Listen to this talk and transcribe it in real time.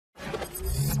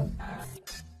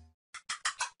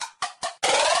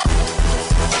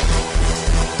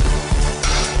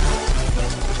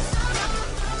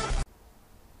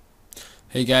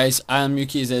Hey guys, I am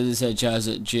Yuki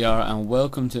ZZJazzGR and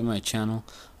welcome to my channel.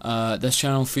 This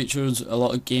channel features a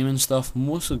lot of gaming stuff,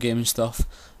 mostly gaming stuff.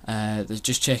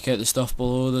 Just check out the stuff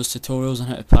below. There's tutorials on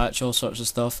how to patch all sorts of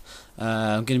stuff.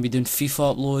 I'm going to be doing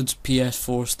FIFA uploads,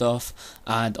 PS4 stuff,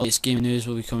 and all this gaming news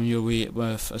will be coming your way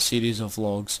with a series of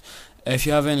vlogs. If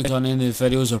you have any on any of the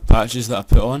videos or patches that I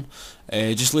put on,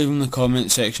 just leave them in the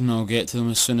comment section and I'll get to them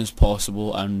as soon as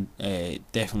possible and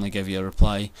definitely give you a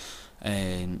reply.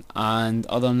 And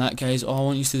other than that guys, all I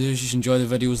want you to do is just enjoy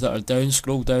the videos that are down,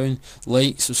 scroll down,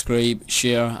 like, subscribe,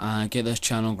 share and get this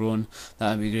channel growing.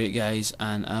 That would be great guys,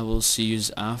 and I will see you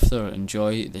after.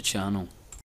 Enjoy the channel.